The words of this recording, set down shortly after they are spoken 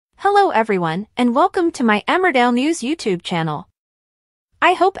Hello everyone, and welcome to my Emmerdale News YouTube channel.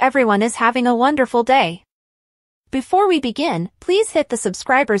 I hope everyone is having a wonderful day. Before we begin, please hit the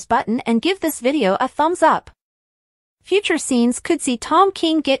subscribers button and give this video a thumbs up. Future scenes could see Tom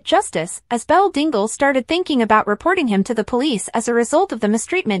King get justice, as Belle Dingle started thinking about reporting him to the police as a result of the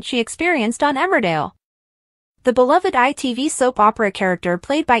mistreatment she experienced on Emmerdale. The beloved ITV soap opera character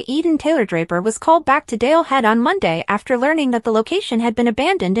played by Eden Taylor-Draper was called back to Dale Head on Monday after learning that the location had been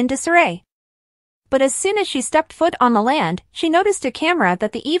abandoned in disarray. But as soon as she stepped foot on the land, she noticed a camera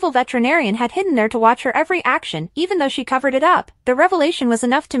that the evil veterinarian had hidden there to watch her every action. Even though she covered it up, the revelation was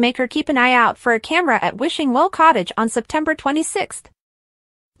enough to make her keep an eye out for a camera at Wishing Well Cottage on September 26th.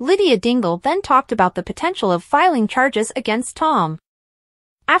 Lydia Dingle then talked about the potential of filing charges against Tom.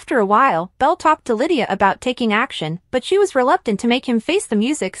 After a while, Belle talked to Lydia about taking action, but she was reluctant to make him face the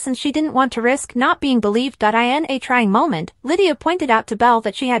music since she didn't want to risk not being believed. In a trying moment, Lydia pointed out to Belle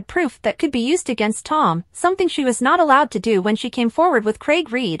that she had proof that could be used against Tom, something she was not allowed to do when she came forward with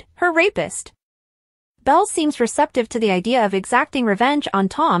Craig Reed, her rapist. Belle seems receptive to the idea of exacting revenge on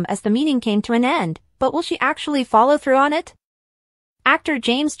Tom as the meeting came to an end, but will she actually follow through on it? Actor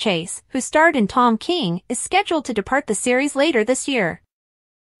James Chase, who starred in Tom King, is scheduled to depart the series later this year.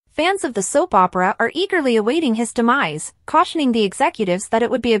 Fans of the soap opera are eagerly awaiting his demise, cautioning the executives that it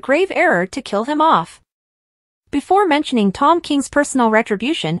would be a grave error to kill him off. Before mentioning Tom King's personal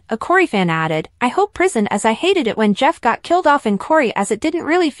retribution, a Corey fan added, "I hope prison as I hated it when Jeff got killed off in Corey as it didn't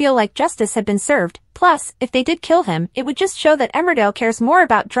really feel like justice had been served. Plus, if they did kill him, it would just show that Emmerdale cares more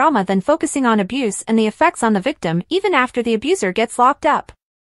about drama than focusing on abuse and the effects on the victim even after the abuser gets locked up."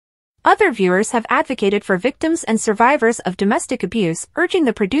 Other viewers have advocated for victims and survivors of domestic abuse, urging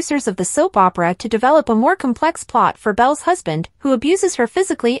the producers of the soap opera to develop a more complex plot for Belle's husband, who abuses her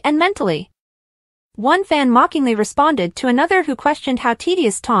physically and mentally. One fan mockingly responded to another who questioned how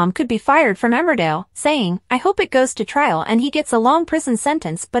tedious Tom could be fired from Emmerdale, saying, "I hope it goes to trial and he gets a long prison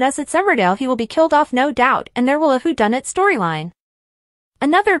sentence, but as it's Emmerdale he will be killed off no doubt and there will a whodunit storyline."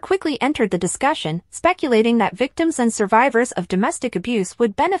 Another quickly entered the discussion, speculating that victims and survivors of domestic abuse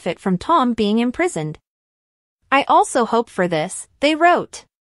would benefit from Tom being imprisoned. "I also hope for this," they wrote.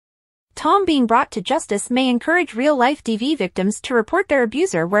 Tom being brought to justice may encourage real-life DV victims to report their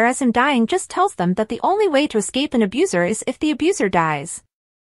abuser, whereas him dying just tells them that the only way to escape an abuser is if the abuser dies.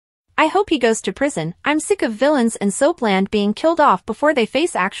 "I hope he goes to prison. I'm sick of villains in Soapland being killed off before they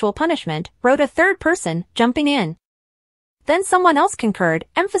face actual punishment," wrote a third person, jumping in. Then someone else concurred,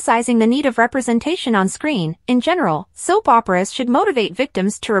 emphasizing the need of representation on screen. "In general, soap operas should motivate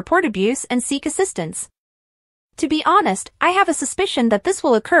victims to report abuse and seek assistance. To be honest, I have a suspicion that this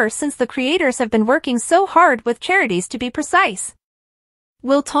will occur since the creators have been working so hard with charities to be precise."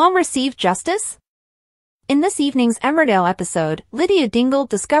 Will Tom receive justice? In this evening's Emmerdale episode, Lydia Dingle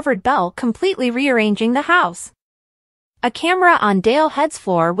discovered Belle completely rearranging the house. A camera on Dale Head's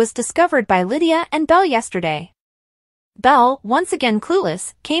floor was discovered by Lydia and Belle yesterday. Belle, once again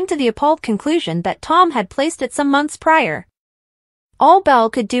clueless, came to the appalled conclusion that Tom had placed it some months prior. All Belle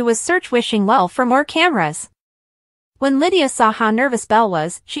could do was search Wishing Well for more cameras. When Lydia saw how nervous Belle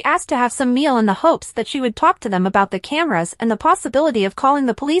was, she asked to have some meal in the hopes that she would talk to them about the cameras and the possibility of calling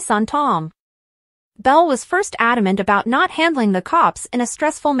the police on Tom. Belle was first adamant about not handling the cops in a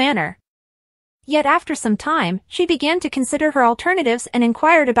stressful manner. Yet after some time, she began to consider her alternatives and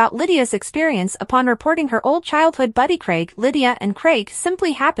inquired about Lydia's experience upon reporting her old childhood buddy Craig. Lydia and Craig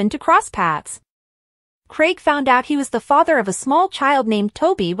simply happened to cross paths. Craig found out he was the father of a small child named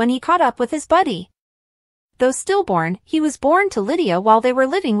Toby when he caught up with his buddy. Though stillborn, he was born to Lydia while they were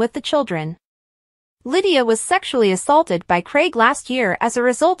living with the children. Lydia was sexually assaulted by Craig last year as a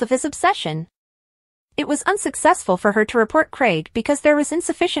result of his obsession. It was unsuccessful for her to report Craig because there was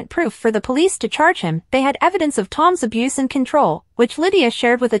insufficient proof for the police to charge him. They had evidence of Tom's abuse and control, which Lydia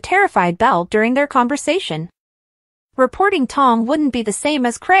shared with a terrified Belle during their conversation. "Reporting Tom wouldn't be the same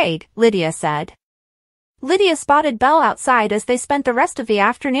as Craig," Lydia said. Lydia spotted Belle outside as they spent the rest of the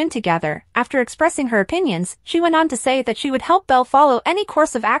afternoon together. After expressing her opinions, she went on to say that she would help Belle follow any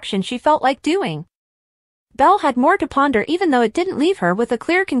course of action she felt like doing. Belle had more to ponder even though it didn't leave her with a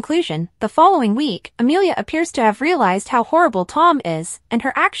clear conclusion. The following week, Amelia appears to have realized how horrible Tom is, and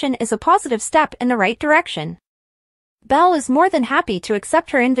her action is a positive step in the right direction. Belle is more than happy to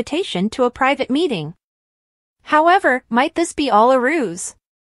accept her invitation to a private meeting. However, might this be all a ruse?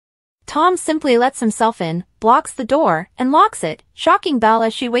 Tom simply lets himself in, blocks the door, and locks it, shocking Belle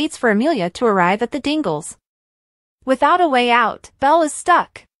as she waits for Amelia to arrive at the Dingles. Without a way out, Belle is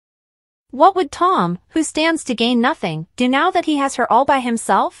stuck. What would Tom, who stands to gain nothing, do now that he has her all by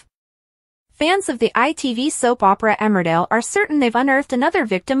himself? fans of the ITV soap opera Emmerdale are certain they've unearthed another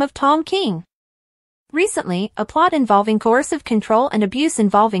victim of Tom King. Recently, a plot involving coercive control and abuse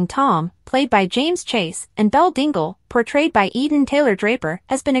involving Tom, played by James Chase, and Belle Dingle, portrayed by Eden Taylor-Draper,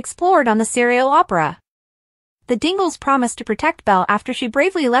 has been explored on the serial opera. The Dingles promised to protect Belle after she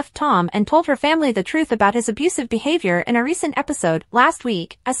bravely left Tom and told her family the truth about his abusive behavior in a recent episode. Last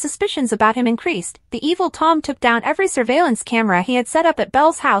week, as suspicions about him increased, the evil Tom took down every surveillance camera he had set up at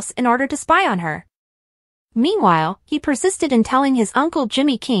Belle's house in order to spy on her. Meanwhile, he persisted in telling his uncle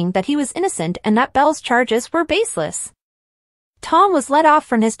Jimmy King that he was innocent and that Belle's charges were baseless. Tom was let off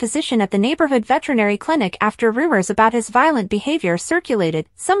from his position at the neighborhood veterinary clinic after rumors about his violent behavior circulated.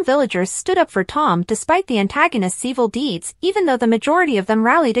 Some villagers stood up for Tom despite the antagonist's evil deeds, even though the majority of them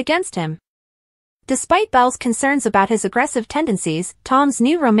rallied against him. Despite Belle's concerns about his aggressive tendencies, Tom's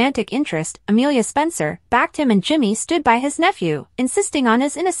new romantic interest, Amelia Spencer, backed him and Jimmy stood by his nephew, insisting on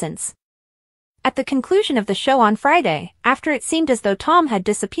his innocence. At the conclusion of the show on Friday, after it seemed as though Tom had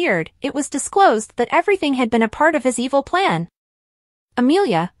disappeared, it was disclosed that everything had been a part of his evil plan.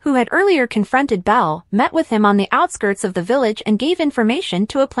 Amelia, who had earlier confronted Belle, met with him on the outskirts of the village and gave information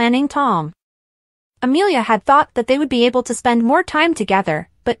to a planning Tom. Amelia had thought that they would be able to spend more time together,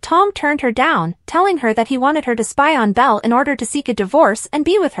 but Tom turned her down, telling her that he wanted her to spy on Belle in order to seek a divorce and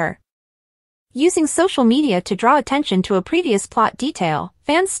be with her. Using social media to draw attention to a previous plot detail,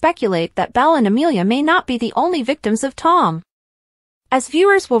 fans speculate that Belle and Amelia may not be the only victims of Tom. As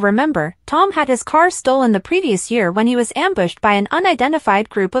viewers will remember, Tom had his car stolen the previous year when he was ambushed by an unidentified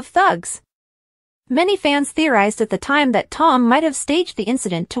group of thugs. Many fans theorized at the time that Tom might have staged the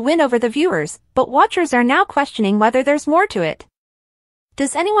incident to win over the viewers, but watchers are now questioning whether there's more to it.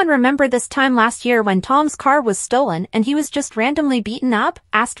 Does anyone remember this time last year when Tom's car was stolen and he was just randomly beaten up?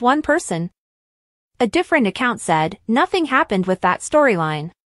 Asked one person. A different account said, nothing happened with that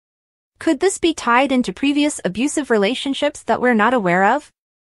storyline. Could this be tied into previous abusive relationships that we're not aware of?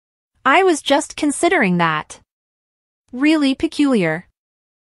 I was just considering that. Really peculiar.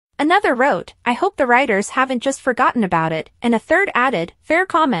 Another wrote, I hope the writers haven't just forgotten about it, and a third added, fair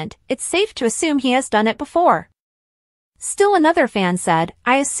comment, it's safe to assume he has done it before. Still another fan said,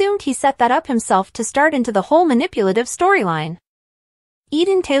 I assumed he set that up himself to start into the whole manipulative storyline.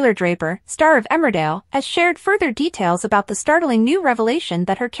 Eden Taylor-Draper, star of Emmerdale, has shared further details about the startling new revelation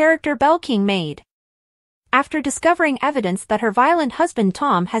that her character Belle King made. After discovering evidence that her violent husband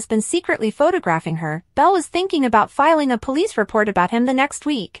Tom has been secretly photographing her, Belle is thinking about filing a police report about him the next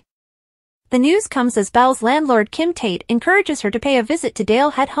week. The news comes as Belle's landlord Kim Tate encourages her to pay a visit to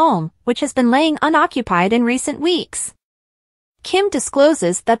Dale Head home, which has been laying unoccupied in recent weeks. Kim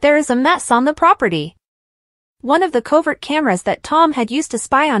discloses that there is a mess on the property. One of the covert cameras that Tom had used to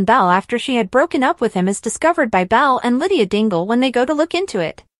spy on Belle after she had broken up with him is discovered by Belle and Lydia Dingle when they go to look into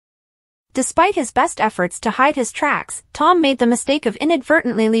it. Despite his best efforts to hide his tracks, Tom made the mistake of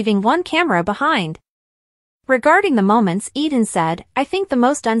inadvertently leaving one camera behind. Regarding the moments, Eden said, I think the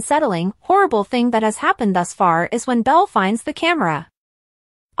most unsettling, horrible thing that has happened thus far is when Belle finds the camera.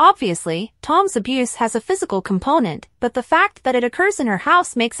 Obviously, Tom's abuse has a physical component, but the fact that it occurs in her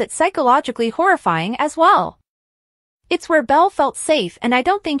house makes it psychologically horrifying as well. It's where Belle felt safe and I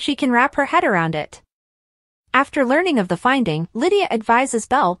don't think she can wrap her head around it. After learning of the finding, Lydia advises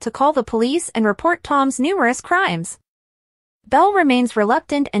Belle to call the police and report Tom's numerous crimes. Belle remains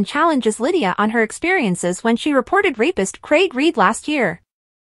reluctant and challenges Lydia on her experiences when she reported rapist Craig Reed last year.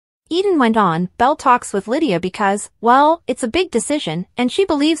 Eden went on, Belle talks with Lydia because, well, it's a big decision, and she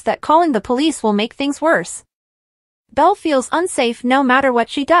believes that calling the police will make things worse. Belle feels unsafe no matter what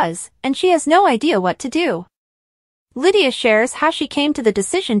she does, and she has no idea what to do. Lydia shares how she came to the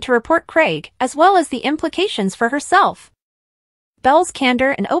decision to report Craig, as well as the implications for herself. Belle's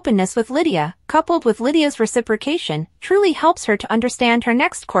candor and openness with Lydia, coupled with Lydia's reciprocation, truly helps her to understand her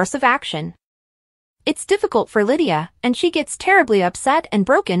next course of action. It's difficult for Lydia, and she gets terribly upset and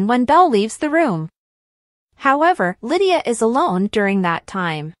broken when Belle leaves the room. However, Lydia is alone during that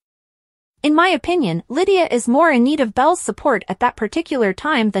time. In my opinion, Lydia is more in need of Belle's support at that particular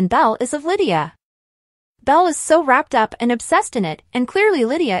time than Belle is of Lydia. Belle is so wrapped up and obsessed in it, and clearly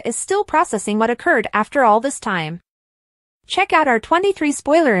Lydia is still processing what occurred after all this time. Check out our 23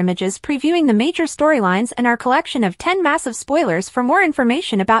 spoiler images previewing the major storylines and our collection of 10 massive spoilers for more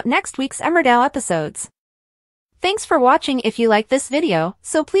information about next week's Emmerdale episodes. Thanks for watching. If you like this video,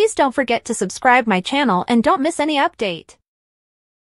 so please don't forget to subscribe my channel and don't miss any update.